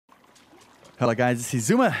Hello guys, this is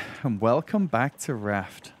Zuma and welcome back to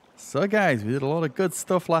Raft. So guys, we did a lot of good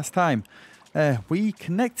stuff last time. We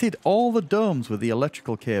connected all the domes with the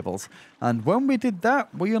electrical cables, and when we did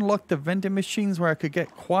that, we unlocked the vending machines where I could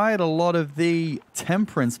get quite a lot of the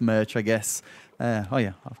temperance merch, I guess. Oh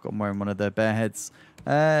yeah, I've got more in one of their bear heads.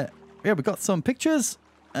 Yeah, we got some pictures.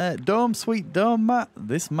 Dome, sweet dome mat.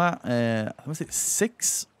 This mat, was it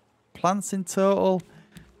 6 plants in total?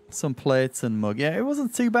 Some plates and mug. Yeah, it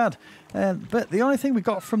wasn't too bad. But the only thing we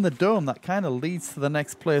got from the dome that kind of leads to the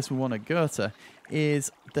next place we want to go to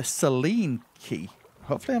is the SELENE key.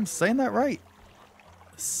 Hopefully I'm saying that right.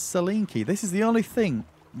 SELENE key. This is the only thing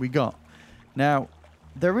we got. Now,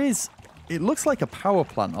 it looks like a power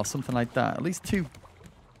plant or something like that. At least 2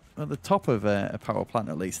 at the top of a power plant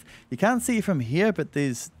at least. You can't see it from here, but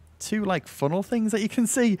there's 2 like funnel things that you can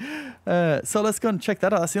see. So let's go and check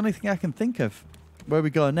that out. That's the only thing I can think of. Where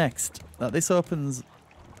we go next. This opens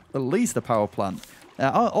at least the power plant.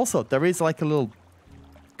 Also, there is like a little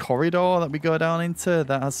corridor that we go down into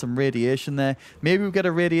that has some radiation there. Maybe we get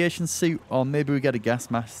a radiation suit, or maybe we get a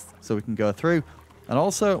gas mask so we can go through. And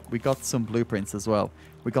also, we got some blueprints as well.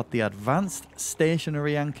 We got the advanced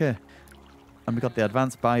stationary anchor, and we got the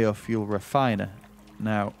advanced biofuel refiner.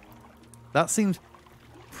 Now, that seems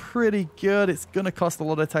pretty good. It's going to cost a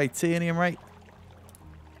lot of titanium, right?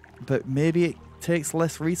 But maybe it takes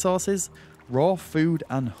less resources. Raw food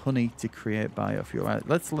and honey to create biofuel. Right,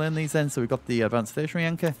 let's learn these then. So we've got the advanced stationary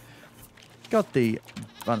anchor. Got the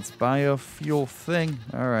advanced biofuel thing.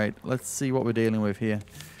 Alright, let's see what we're dealing with here.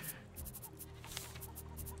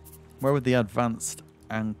 Where would the advanced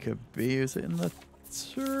anchor be? Is it in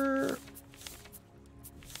the...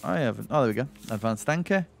 I haven't... Oh, there we go. Advanced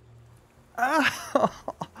anchor.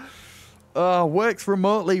 Works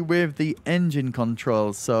remotely with the engine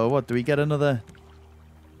controls. So what, do we get another...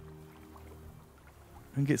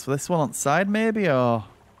 I think it's this one on the side maybe, or...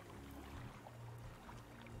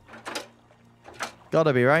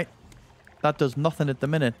 Gotta be, right? That does nothing at the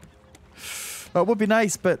minute. That would be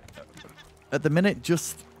nice, but at the minute,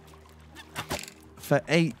 just for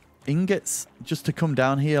 8 ingots, just to come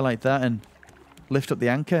down here like that and lift up the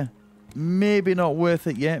anchor, maybe not worth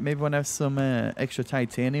it yet. Maybe when I have some extra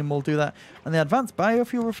titanium, we'll do that. And the advanced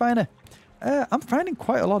biofuel refiner. I'm finding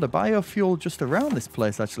quite a lot of biofuel just around this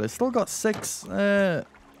place, actually. It's still got 6.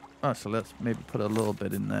 Actually, let's maybe put a little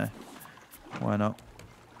bit in there. Why not?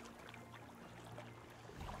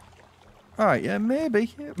 Alright, yeah,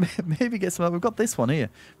 maybe. Maybe get some. We've got this one here.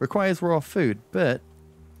 Requires raw food, but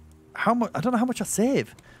how much? I don't know how much I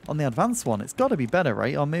save on the advanced one. It's got to be better,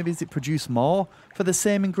 right? Or maybe does it produce more for the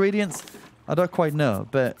same ingredients? I don't quite know,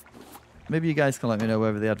 but maybe you guys can let me know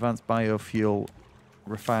whether the advanced biofuel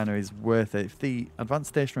refiner is worth it. If the advanced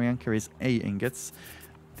stationary anchor is 8 ingots,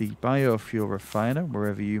 the biofuel refiner,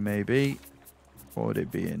 wherever you may be, what would it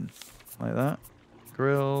be in? Like that.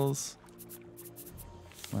 Grills.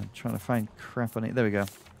 I'm trying to find crap on it. There we go.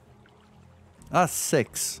 That's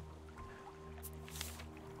 6.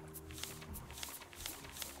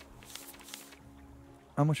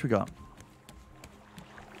 How much we got?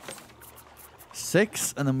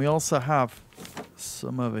 6, and then we also have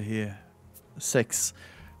some over here. 6.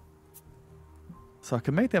 So I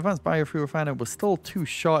can make the advanced biofuel refiner. We're still too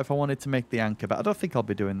short if I wanted to make the anchor, but I don't think I'll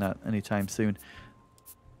be doing that anytime soon.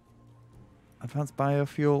 Advanced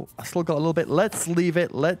biofuel. I still got a little bit. Let's leave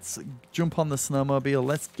it. Let's jump on the snowmobile.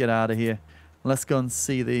 Let's get out of here. Let's go and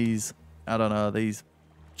see these, I don't know, these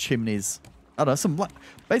chimneys. I don't know, some light,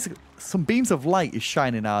 basically some beams of light is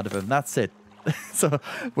shining out of them. That's it. So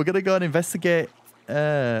we're going to go and investigate.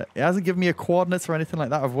 It hasn't given me a coordinates or anything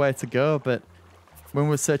like that of where to go, but when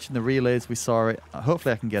we were searching the relays, we saw it.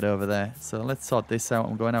 Hopefully I can get over there. So let's sort this out.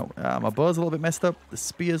 I'm going out. My bow's a little bit messed up. The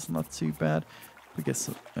spear's not too bad. We get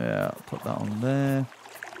some, I'll put that on there.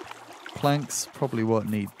 Planks, probably won't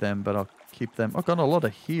need them, but I'll keep them. I've got a lot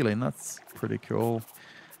of healing. That's pretty cool.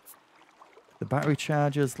 The battery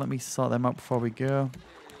chargers, let me sort them out before we go.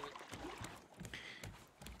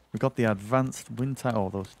 We got the advanced wind turbine. Oh,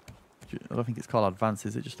 those. I don't think it's called advanced.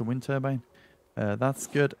 Is it just a wind turbine? That's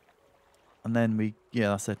good. And then yeah,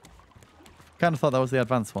 that's it. Kind of thought that was the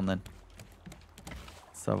advanced one then.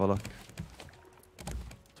 Let's have a look.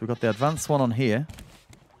 So we've got the advanced one on here.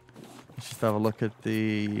 Let's just have a look at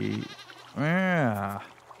the...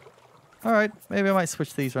 Alright, maybe I might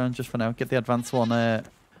switch these around just for now. Get the advanced one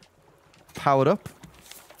powered up.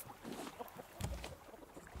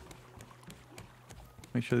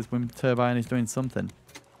 Make sure this wind turbine is doing something.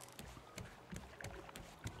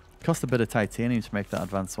 Cost a bit of titanium to make that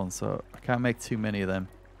advanced one, so I can't make too many of them.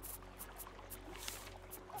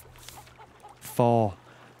 4.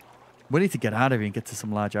 We need to get out of here and get to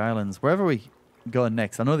some large islands. Wherever we go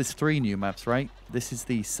next. I know there's 3 new maps, right? This is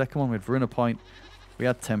the second one with Varuna Point. We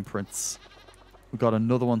had Temperance. We've got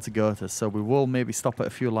another one to go to. So we will maybe stop at a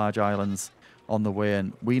few large islands on the way.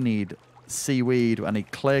 And we need seaweed. I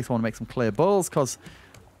need clay. So I want to make some clay bowls because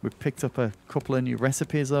we've picked up a couple of new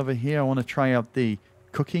recipes over here. I want to try out the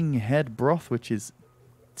cooking head broth, which is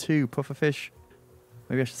 2 pufferfish.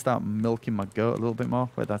 Maybe I should start milking my goat a little bit more.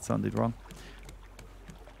 Wait, that sounded wrong.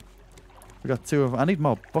 We got 2 of them. I need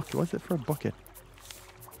more bucket. What's it for a bucket?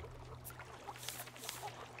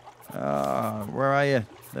 Where are you?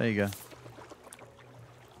 There you go.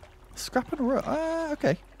 Scrap and a rope.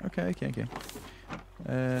 Okay. Okay.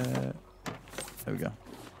 There we go.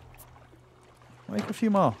 Make a few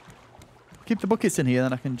more. Keep the buckets in here,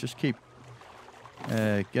 then I can just keep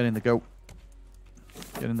getting the goat.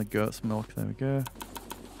 Getting the goat's milk. There we go.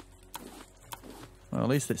 Well, at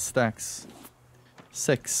least it stacks.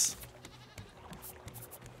 6.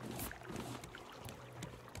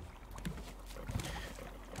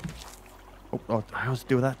 Oh, I always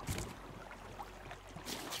do that.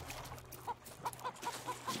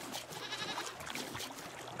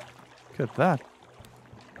 Look at that.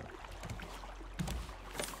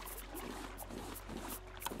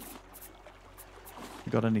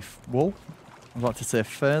 You got any wool? I'm about to say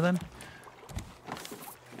fur then.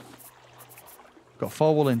 Got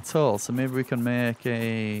 4 wool in total, so maybe we can make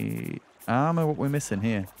a armor. What we're missing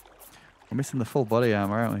here? We're missing the full body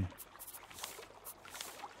armor, aren't we?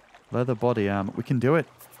 Leather body armor. We can do it.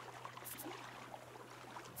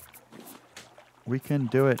 We can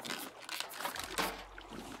do it.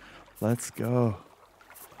 Let's go.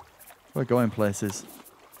 We're going places.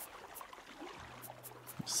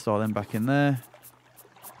 Store them back in there.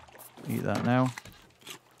 Eat that now.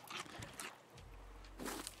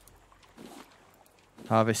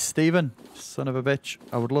 Harvest Stephen. Son of a bitch.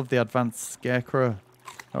 I would love the advanced scarecrow.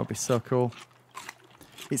 That would be so cool.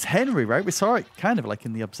 It's Henry, right? We saw it kind of like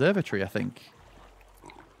in the observatory, I think.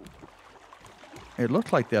 It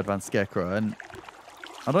looked like the advanced scarecrow, and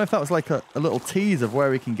I don't know if that was like a little tease of where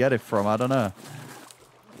we can get it from. I don't know.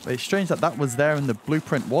 But it's strange that that was there and the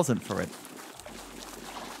blueprint wasn't for it.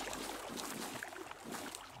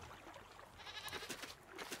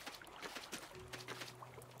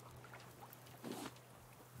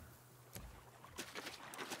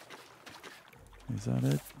 Is that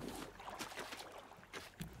it?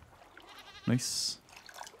 Nice.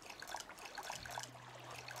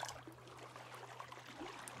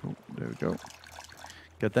 Oh, there we go.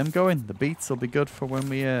 Get them going. The beets will be good for when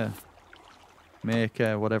we make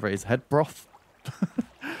whatever it is, head broth.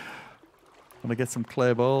 Want to get some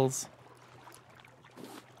clay balls.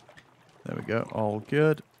 There we go. All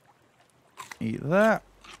good. Eat that.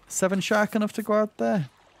 7 shark enough to go out there.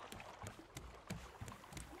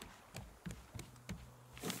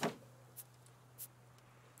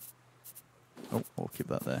 Oh, we'll keep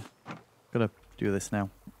that there. Gotta do this now.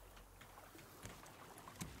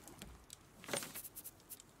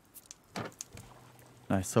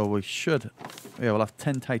 Nice, so we should... Yeah, we'll have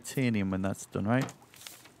 10 titanium when that's done, right?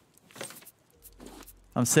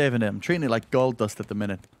 I'm saving it. I'm treating it like gold dust at the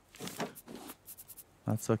minute.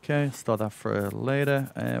 That's okay. Store that for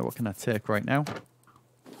later. What can I take right now?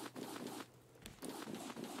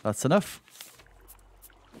 That's enough.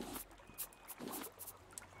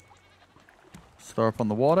 Store up on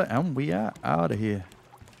the water, and we are out of here.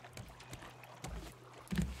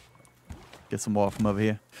 Get some water from over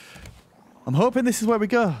here. I'm hoping this is where we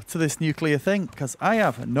go to this nuclear thing, because I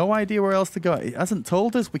have no idea where else to go. It hasn't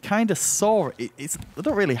told us. We kind of saw it. They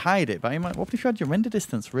don't really hide it, but what if you had your render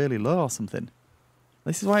distance really low or something?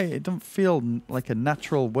 This is why it doesn't feel like a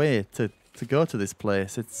natural way to go to this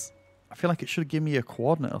place. I feel like it should give me a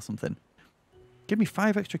coordinate or something. Give me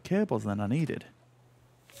 5 extra cables than I needed.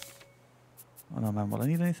 Oh no, man, will I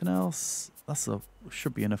need anything else?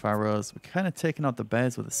 Should be enough arrows. We're kind of taking out the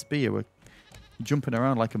bears with a spear. We're jumping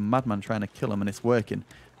around like a madman trying to kill them, and it's working.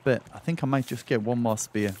 But I think I might just get 1 more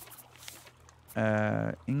spear.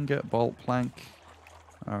 Ingot, bolt, plank.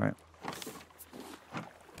 Alright.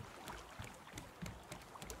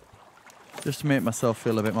 Just to make myself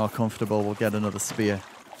feel a bit more comfortable, we'll get another spear.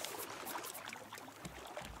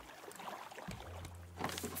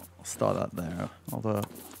 I'll start that there. Although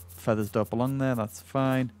feathers don't belong there, that's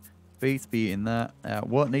fine. Beats be eating that.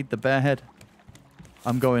 Won't need the bear head.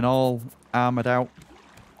 I'm going all armored out.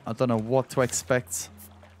 I don't know what to expect.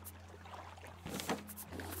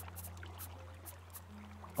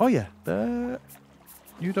 Oh yeah,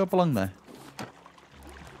 you don't belong there.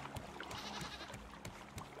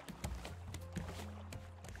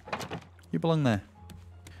 You belong there.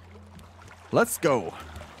 Let's go.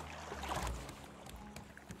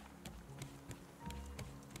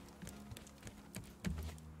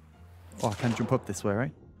 Oh, I can jump up this way,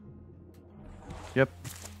 right? Yep.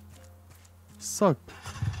 So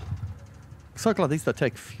glad these don't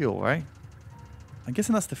take fuel, right? I'm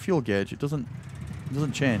guessing that's the fuel gauge. It doesn't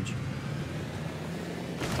change.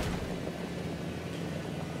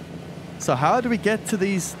 So how do we get to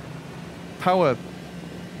these power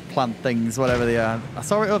plant things, whatever they are? I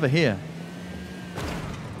saw it over here.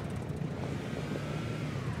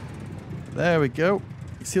 There we go.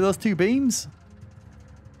 You see those two beams?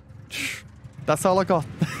 That's all I got.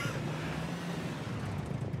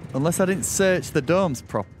 Unless I didn't search the domes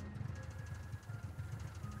properly.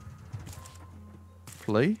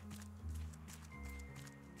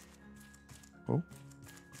 Oh.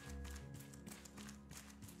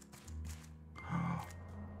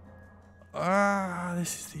 Ah,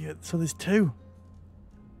 this is the... So there's two.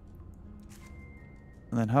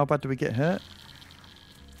 And then how bad do we get hurt?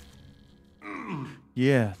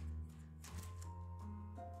 Yeah.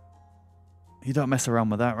 You don't mess around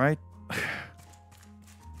with that, right?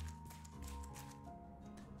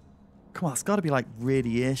 Come on, it's got to be like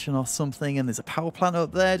radiation or something, and there's a power plant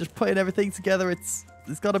up there just putting everything together.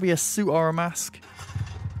 There's got to be a suit or a mask.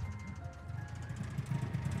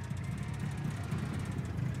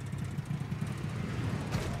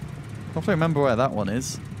 Hopefully I remember where that one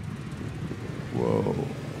is. Whoa.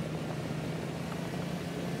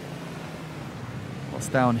 What's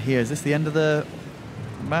down here? Is this the end of the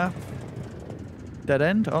map? Dead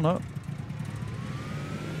end? Oh no.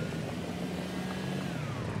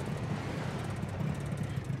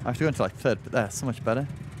 I have to go into like third, but that's so much better.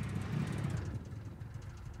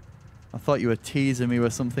 I thought you were teasing me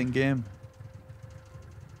with something, game.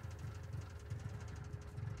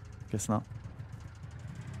 Guess not.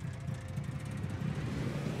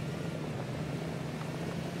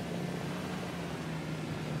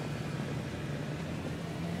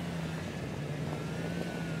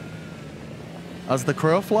 As the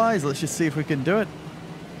crow flies, let's just see if we can do it.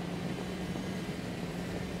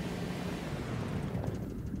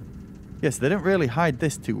 Yes, they didn't really hide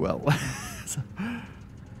this too well.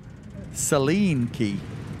 Selene key.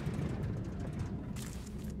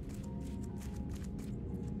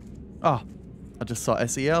 Oh, I just saw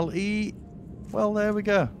SELE. Well, there we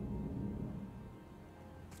go.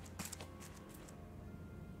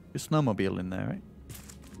 Your snowmobile in there, right?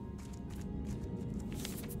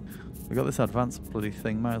 We got this advanced bloody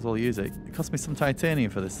thing, might as well use it. It cost me some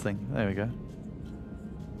titanium for this thing. There we go.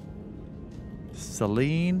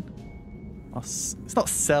 Selene. Oh, it's not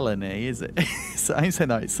Selene, is it? I ain't saying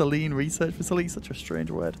that. It's Selene Research Facility. Such a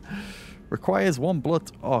strange word. Requires 1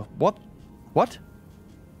 blood. Oh, what? What?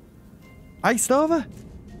 Iced over?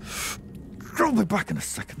 I'll be back in a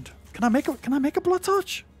second. Can I make a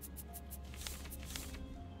blowtorch?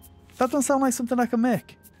 That doesn't sound like something I can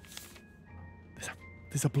make.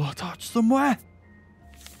 There's a blowtorch somewhere.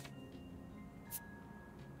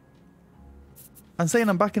 I'm saying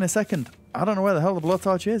I'm back in a second. I don't know where the hell the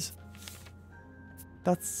blowtorch is.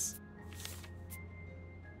 That's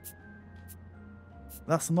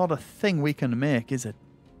not a thing we can make, is it?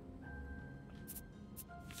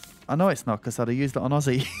 I know it's not, because I'd have used it on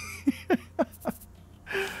Aussie.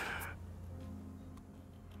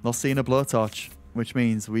 Not seeing a blowtorch, which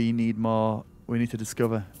means we need more. We need to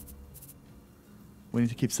discover. We need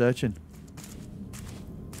to keep searching.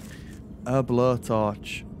 A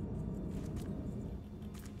blowtorch.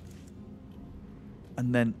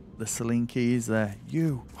 And then the Selene key is there.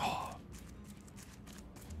 You. Oh.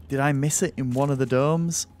 Did I miss it in one of the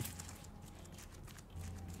domes?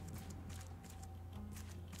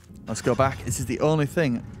 Let's go back. This is the only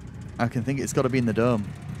thing I can think it's got to be in the dome.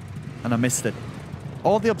 And I missed it.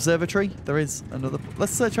 Or the observatory. There is another.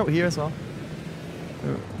 Let's search out here as well.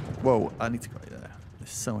 Whoa, I need to go there.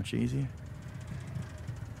 This is so much easier.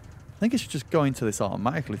 I think it should just go into this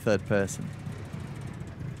automatically third person.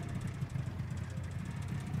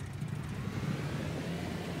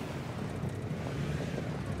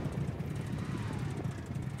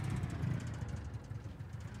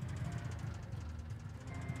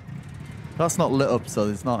 That's not lit up, so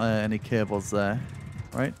there's not any cables there,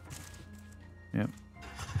 right? Yep.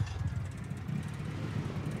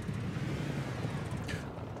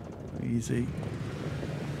 Easy.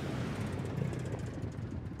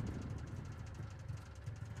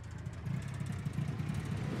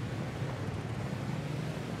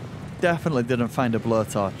 Definitely didn't find a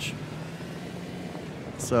blowtorch.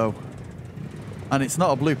 So, and it's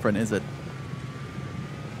not a blueprint, is it?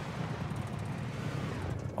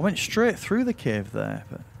 I went straight through the cave there,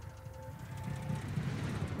 but...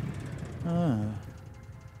 Ah.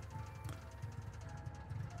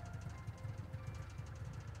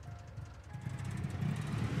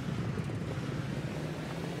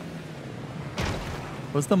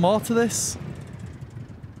 Was there more to this?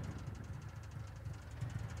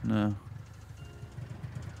 No.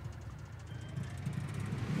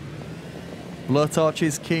 Blowtorch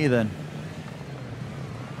is key then.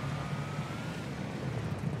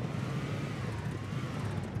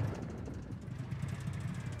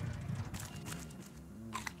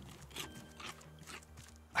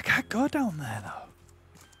 I can't go down there though.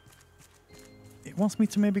 It wants me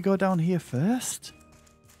to maybe go down here first.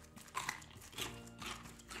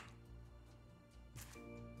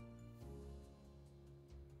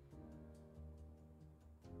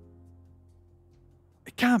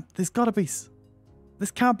 It can't. There's gotta be.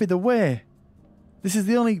 This can't be the way. This is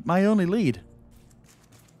my only lead.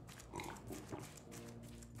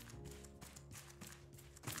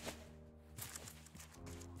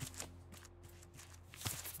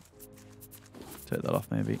 Take that off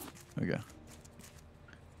maybe. There we go.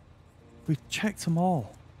 We checked them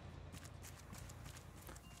all.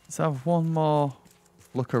 Let's have one more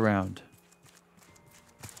look around.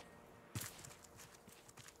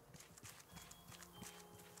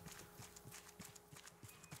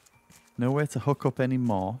 Nowhere to hook up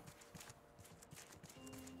anymore.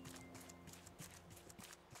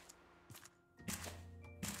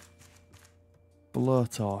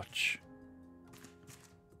 Blowtorch.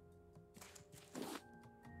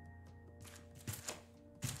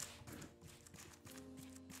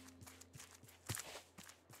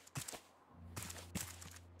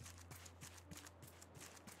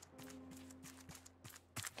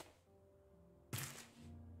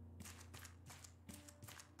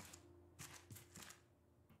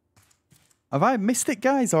 Have I missed it,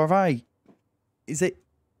 guys, or is it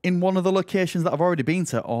in one of the locations that I've already been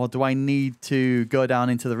to, or do I need to go down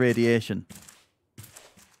into the radiation?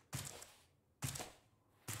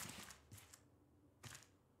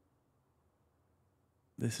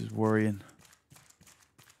 This is worrying.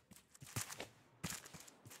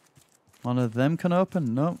 One of them can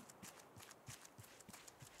open? No.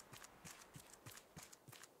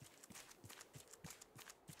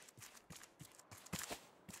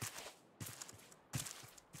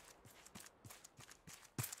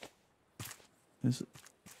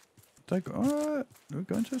 Did I go? Alright, did we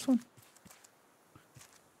go into this one?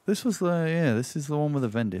 This was the, yeah, this is the one with the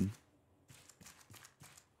vending.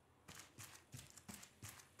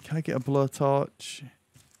 Can I get a blowtorch?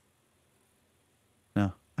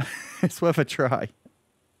 No. It's worth a try.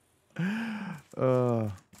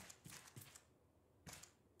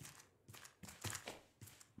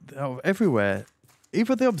 Everywhere.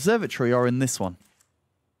 Either the observatory or in this one.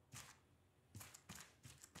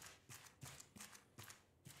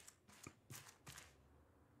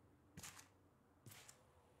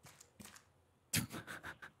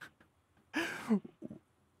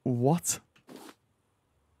 What?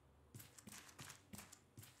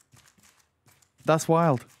 That's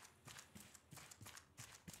wild.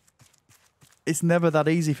 It's never that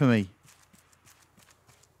easy for me.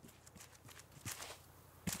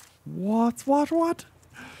 What? Well,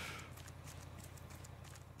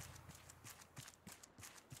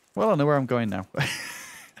 I know where I'm going now.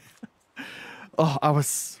 Oh,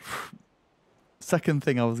 second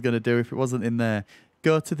thing I was going to do if it wasn't in there.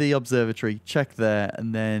 Go to the observatory, check there,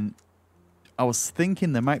 and then I was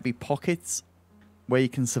thinking there might be pockets where you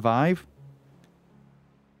can survive.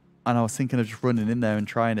 And I was thinking of just running in there and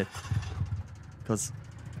trying it. Because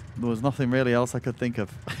there was nothing really else I could think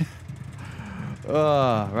of.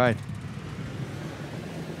 Oh, right.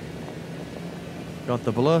 Got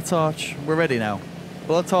the blowtorch. We're ready now.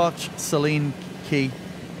 Blowtorch, Selene key.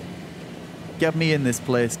 Get me in this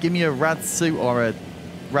place. Give me a rad suit or a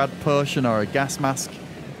rad potion or a gas mask.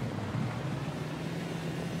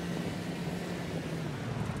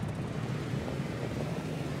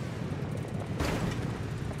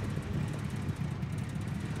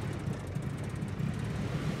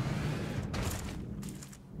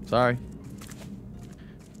 Sorry.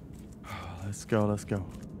 Let's go, let's go.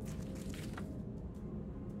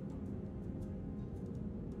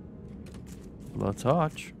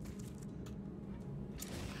 Blowtorch.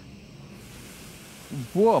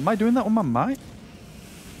 Whoa, am I doing that with my mic?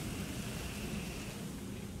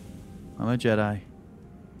 I'm a Jedi.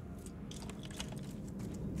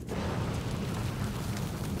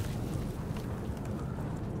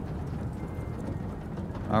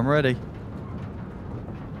 I'm ready.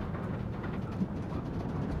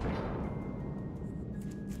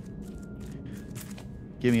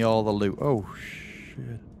 Give me all the loot. Oh,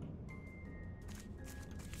 shit.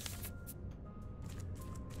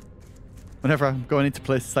 Whenever I'm going into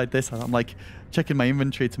places like this, I'm like checking my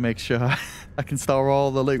inventory to make sure I can store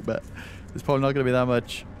all the loot, but there's probably not going to be that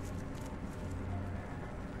much.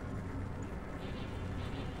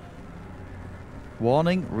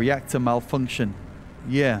 Warning, reactor malfunction.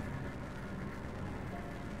 Yeah.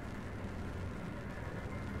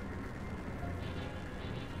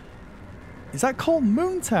 Is that called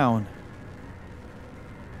Moontown?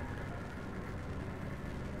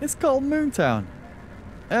 It's called Moontown.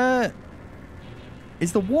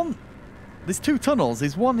 Is the one... There's two tunnels.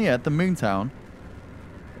 There's one here at the Moontown.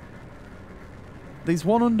 There's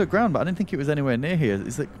one underground, but I didn't think it was anywhere near here.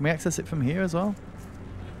 Is it, can we access it from here as well?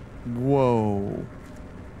 Whoa.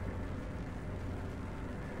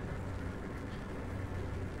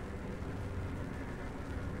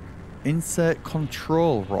 Insert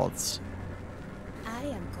control rods. I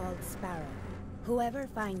am called Sparrow. Whoever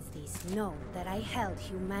finds these know that I held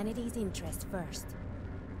humanity's interest first.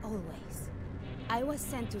 Always. I was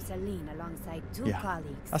sent to Selene alongside two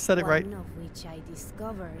colleagues. I said it right. One of which I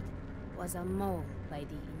discovered was a mole by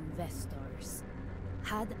the investors.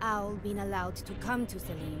 Had Owl been allowed to come to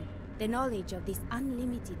Selene, the knowledge of this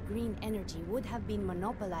unlimited green energy would have been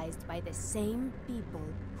monopolized by the same people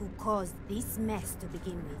who caused this mess to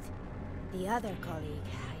begin with. The other colleague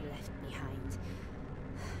I left behind.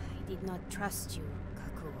 I did not trust you,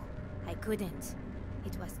 Kaku. I couldn't.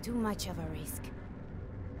 It was too much of a risk.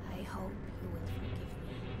 I hope you will forgive me.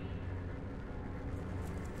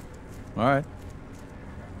 Alright.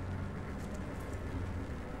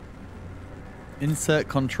 Insert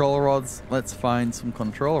control rods. Let's find some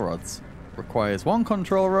control rods. Requires one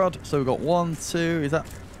control rod. So we've got 1, 2. Is that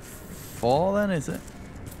 4 then? Is it?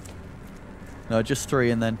 No, just 3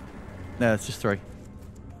 and then... No, it's just 3.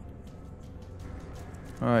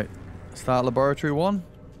 Alright. Start laboratory 1.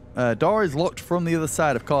 Door is locked from the other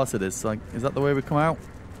side. Of course it is. Like, is that the way we come out?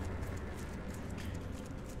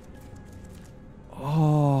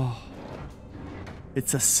 Oh.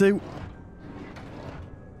 It's a suit.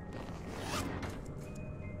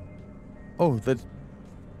 Oh,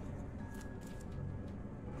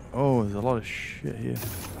 oh, there's a lot of shit here.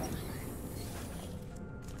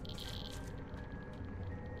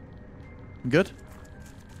 Good?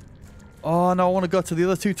 Oh, no, I want to go to the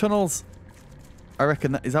other 2 tunnels. I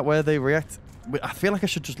reckon that... Is that where they react? I feel like I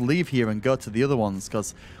should just leave here and go to the other ones,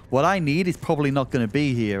 because what I need is probably not going to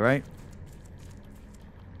be here, right?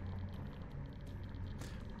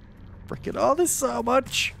 Freaking... Oh, there's so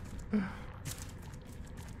much!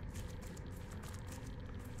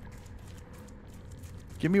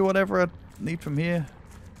 Give me whatever I need from here.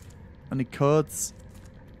 I need codes.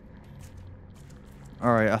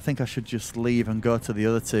 Alright, I think I should just leave and go to the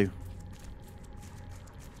other 2.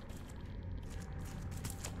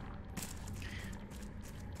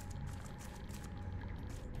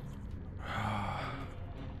 A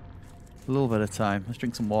little bit of time. Let's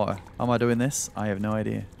drink some water. How am I doing this? I have no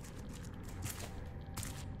idea.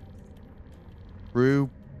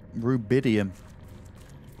 Rubidium.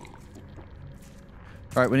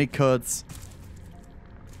 Alright, we need codes.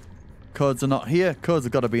 Codes are not here. Codes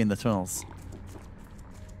have got to be in the tunnels.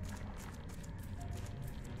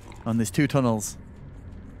 And there's 2 tunnels.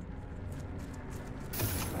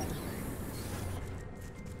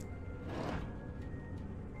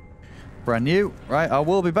 Brand new. Right, I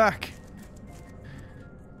will be back.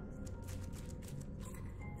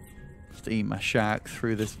 Just eat my shark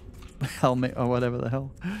through this helmet or whatever the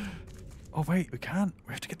hell. Oh wait, we can't.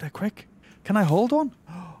 We have to get there quick. Can I hold on?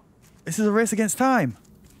 This is a race against time.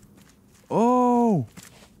 Oh.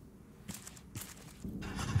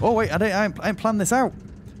 Oh wait, I ain't planned this out.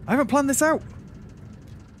 I haven't planned this out.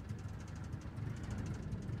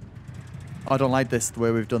 I don't like this, the way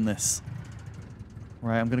we've done this.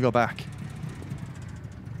 Right, I'm going to go back.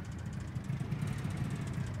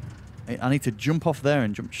 I need to jump off there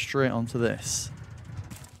and jump straight onto this.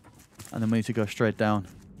 And then we need to go straight down.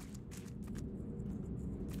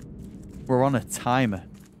 We're on a timer.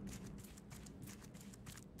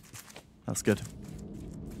 That's good.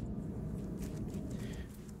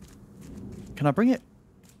 Can I bring it?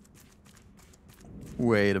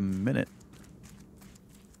 Wait a minute.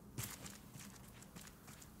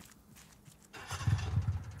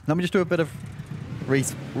 Let me just do a bit of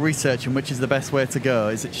research on which is the best way to go.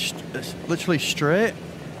 Is it literally straight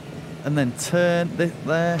and then turn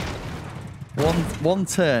there? One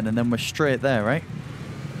turn and then we're straight there, right?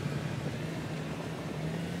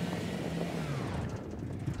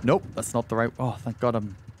 Nope, that's not the right... Oh, thank God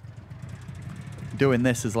I'm doing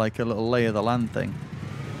this as like a little lay of the land thing.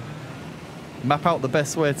 Map out the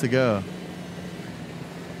best way to go.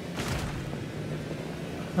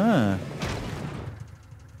 Huh.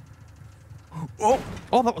 Oh,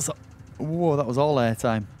 oh, that was... Whoa, that was all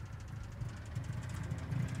airtime.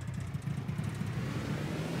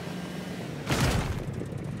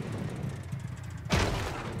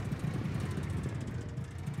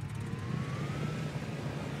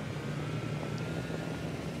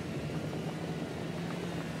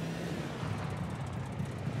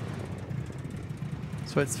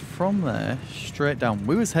 So it's from there straight down.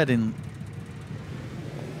 We was heading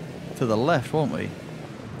to the left, weren't we?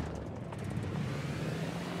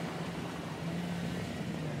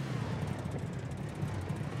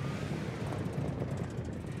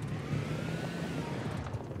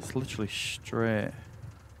 It's literally straight.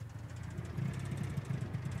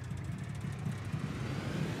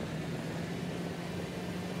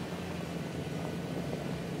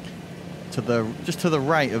 Just to the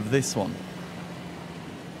right of this one.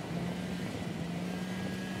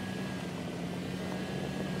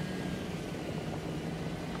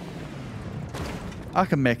 I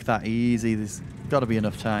can make that easy. There's got to be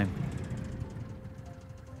enough time.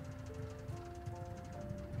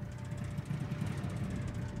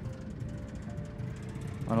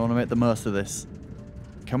 I don't want to make the most of this.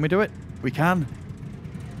 Can we do it? We can.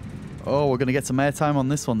 Oh, we're going to get some airtime on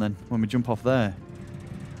this one then when we jump off there.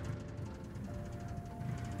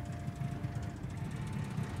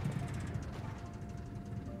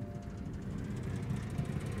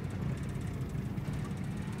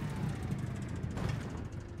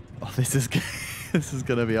 This is this is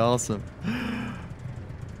gonna be awesome.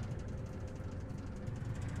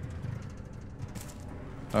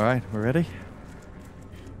 All right, we're ready.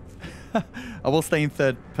 I will stay in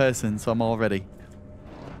third person, so I'm all ready.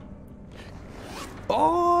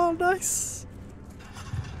 Oh, nice.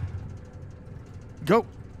 Go.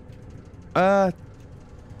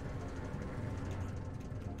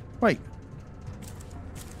 Wait.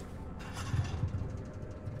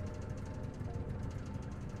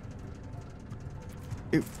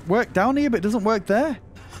 It worked down here, but it doesn't work there.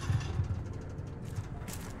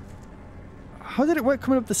 How did it work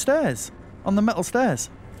coming up the stairs? On the metal stairs?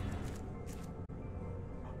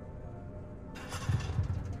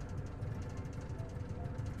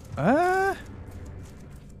 Ah.